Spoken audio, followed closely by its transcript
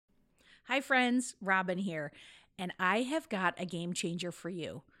Hi, friends. Robin here, and I have got a game changer for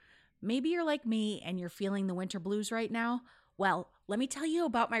you. Maybe you're like me and you're feeling the winter blues right now. Well, let me tell you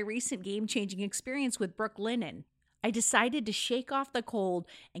about my recent game changing experience with Brooklinen. I decided to shake off the cold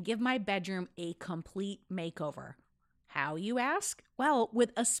and give my bedroom a complete makeover. How, you ask? Well,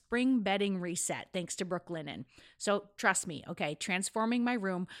 with a spring bedding reset, thanks to Brooklinen. So trust me, okay, transforming my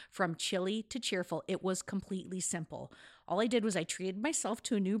room from chilly to cheerful, it was completely simple. All I did was I treated myself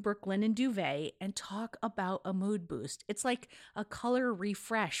to a new Brooklinen duvet and talk about a mood boost. It's like a color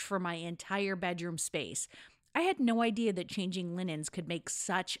refresh for my entire bedroom space. I had no idea that changing linens could make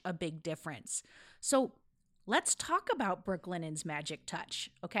such a big difference. So let's talk about Brooklinen's magic touch,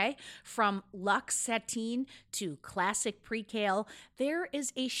 okay? From luxe sateen to classic percale, there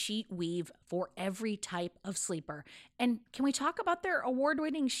is a sheet weave for every type of sleeper. And can we talk about their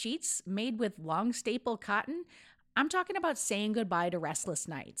award-winning sheets made with long staple cotton? I'm talking about saying goodbye to restless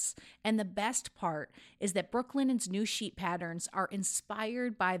nights. And the best part is that Brooklinen's new sheet patterns are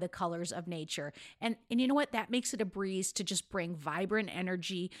inspired by the colors of nature. And you know what? That makes it a breeze to just bring vibrant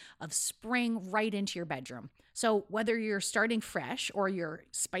energy of spring right into your bedroom. So whether you're starting fresh or you're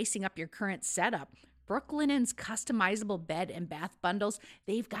spicing up your current setup, Brooklinen's customizable bed and bath bundles,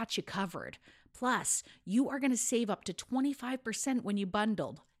 they've got you covered. Plus, you are going to save up to 25% when you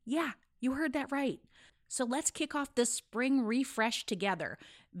bundled. Yeah, you heard that right. So let's kick off this spring refresh together.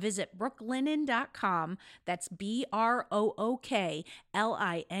 Visit brooklinen.com. That's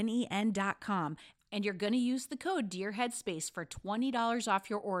BROOKLINEN.com. And you're going to use the code DearHeadspace for $20 off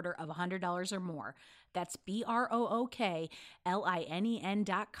your order of $100 or more. That's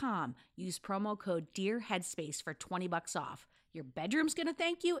BROOKLINEN.com. Use promo code DearHeadspace for $20 off. Your bedroom's going to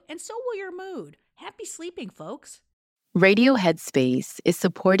thank you, and so will your mood. Happy sleeping, folks. Radio Headspace is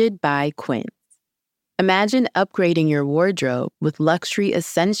supported by Quince. Imagine upgrading your wardrobe with luxury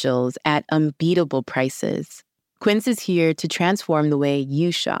essentials at unbeatable prices. Quince is here to transform the way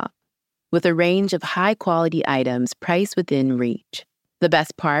you shop. With a range of high-quality items priced within reach. The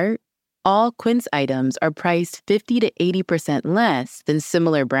best part? All Quince items are priced 50 to 80% less than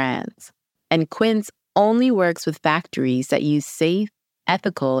similar brands. And Quince only works with factories that use safe,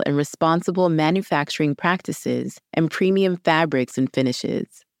 ethical, and responsible manufacturing practices and premium fabrics and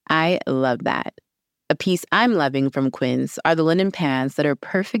finishes. I love that. A piece I'm loving from Quince are the linen pants that are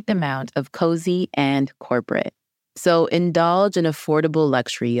perfect amount of cozy and corporate. So indulge in affordable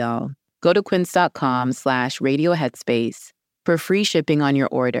luxury, y'all. Go to quince.com/radioheadspace for free shipping on your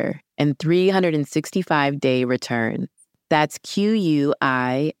order and 365-day return. That's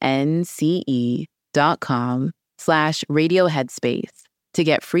QUINCE.com/radioheadspace to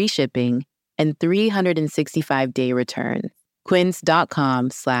get free shipping and 365-day return.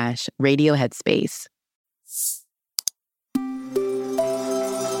 Quince.com/radioheadspace.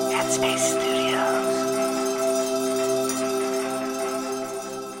 Headspace Studios.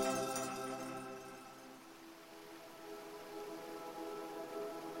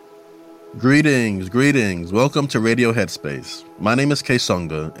 Greetings. Welcome to Radio Headspace. My name is Kay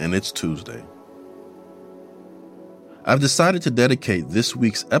Songa, and it's Tuesday. I've decided to dedicate this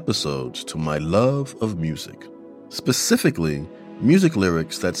week's episodes to my love of music, specifically music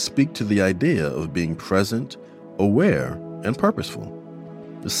lyrics that speak to the idea of being present, aware, and purposeful.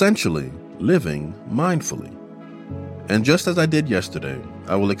 Essentially, living mindfully. And just as I did yesterday,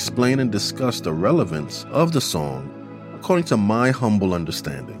 I will explain and discuss the relevance of the song according to my humble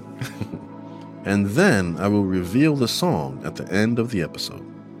understanding. And then I will reveal the song at the end of the episode.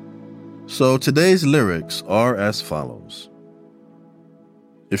 So today's lyrics are as follows.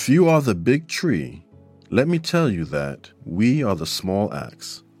 If you are the big tree, let me tell you that we are the small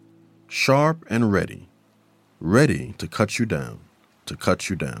axe, sharp and ready to cut you down,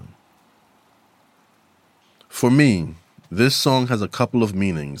 For me, this song has a couple of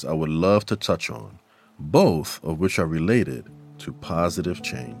meanings I would love to touch on, both of which are related to positive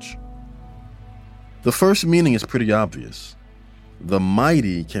change. The first meaning is pretty obvious. The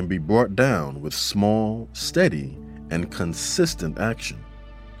mighty can be brought down with small, steady, and consistent action.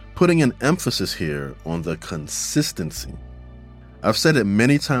 Putting an emphasis here on the consistency. I've said it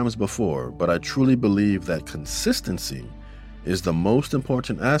many times before, but I truly believe that consistency is the most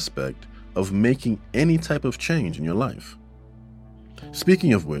important aspect of making any type of change in your life.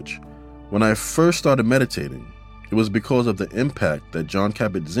 Speaking of which, when I first started meditating, it was because of the impact that Jon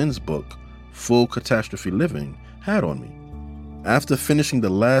Kabat-Zinn's book, Full Catastrophe Living, had on me. After finishing the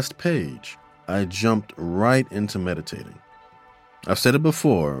last page, I jumped right into meditating. I've said it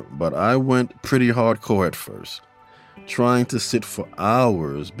before, but I went pretty hardcore at first, trying to sit for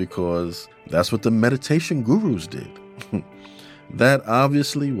hours because that's what the meditation gurus did. That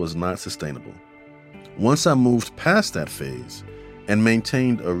obviously was not sustainable. Once I moved past that phase and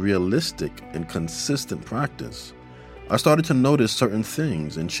maintained a realistic and consistent practice, I started to notice certain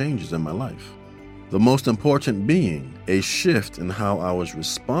things and changes in my life. The most important being a shift in how I was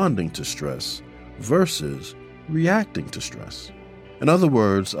responding to stress versus reacting to stress. In other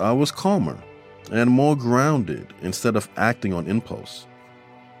words, I was calmer and more grounded instead of acting on impulse.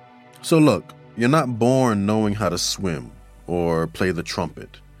 So look, you're not born knowing how to swim or play the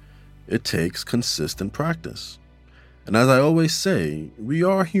trumpet. It takes consistent practice. And as I always say, we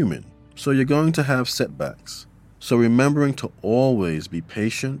are human, so you're going to have setbacks. So remembering to always be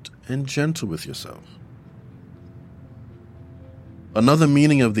patient and gentle with yourself. Another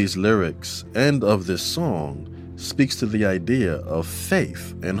meaning of these lyrics and of this song speaks to the idea of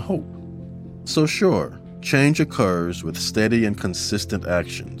faith and hope. So sure, change occurs with steady and consistent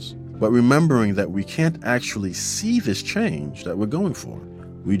actions, but remembering that we can't actually see this change that we're going for.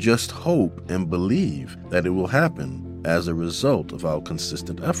 We just hope and believe that it will happen as a result of our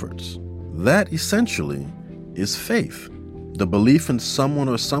consistent efforts. That essentially is faith, the belief in someone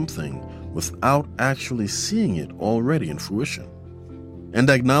or something without actually seeing it already in fruition. And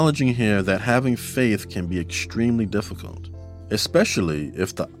acknowledging here that having faith can be extremely difficult, especially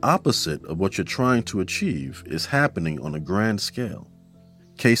if the opposite of what you're trying to achieve is happening on a grand scale.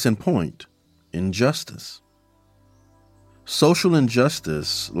 Case in point, injustice. Social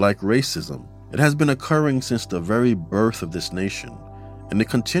injustice, like racism, it has been occurring since the very birth of this nation, and it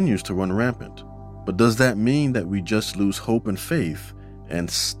continues to run rampant. But does that mean that we just lose hope and faith and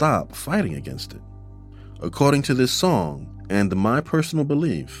stop fighting against it? According to this song, and my personal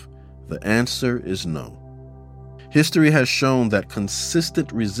belief, the answer is no. History has shown that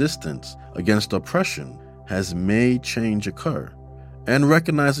consistent resistance against oppression has made change occur, and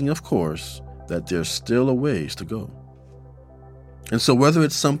recognizing, of course, that there's still a ways to go. And so whether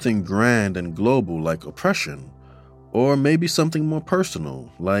it's something grand and global like oppression, or maybe something more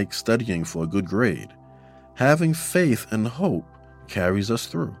personal like studying for a good grade, having faith and hope carries us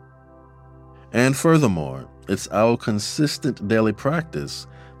through. And furthermore, it's our consistent daily practice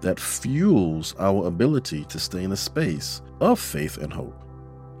that fuels our ability to stay in a space of faith and hope.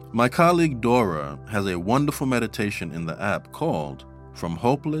 My colleague Dora has a wonderful meditation in the app called From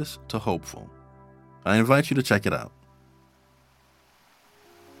Hopeless to Hopeful. I invite you to check it out.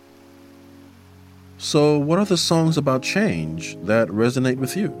 So, what are the songs about change that resonate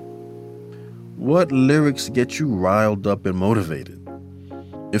with you? What lyrics get you riled up and motivated?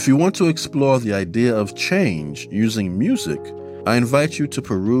 If you want to explore the idea of change using music, I invite you to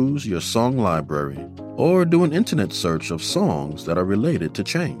peruse your song library or do an internet search of songs that are related to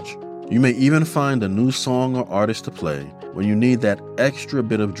change. You may even find a new song or artist to play when you need that extra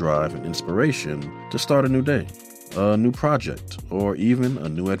bit of drive and inspiration to start a new day, a new project, or even a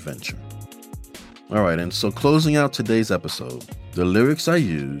new adventure. All right, and so closing out today's episode, the lyrics I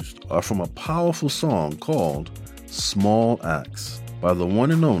used are from a powerful song called Small Acts by the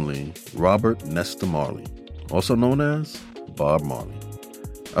one and only Robert Nesta Marley, also known as Bob Marley.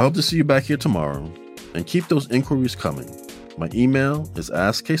 I hope to see you back here tomorrow, and keep those inquiries coming. My email is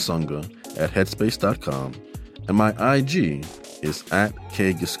askksonga@headspace.com, and my IG is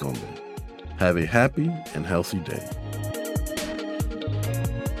 @kgiskombe. Have a happy and healthy day.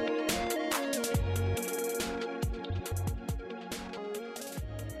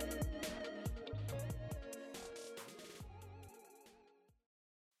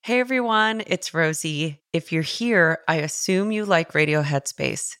 Hey everyone, it's Rosie. If you're here, I assume you like Radio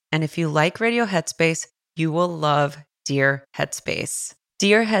Headspace. And if you like Radio Headspace, you will love Dear Headspace.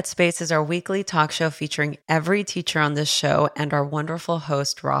 Dear Headspace is our weekly talk show featuring every teacher on this show and our wonderful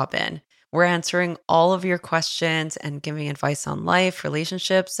host, Robin. We're answering all of your questions and giving advice on life,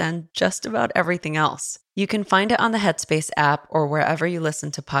 relationships, and just about everything else. You can find it on the Headspace app or wherever you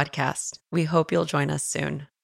listen to podcasts. We hope you'll join us soon.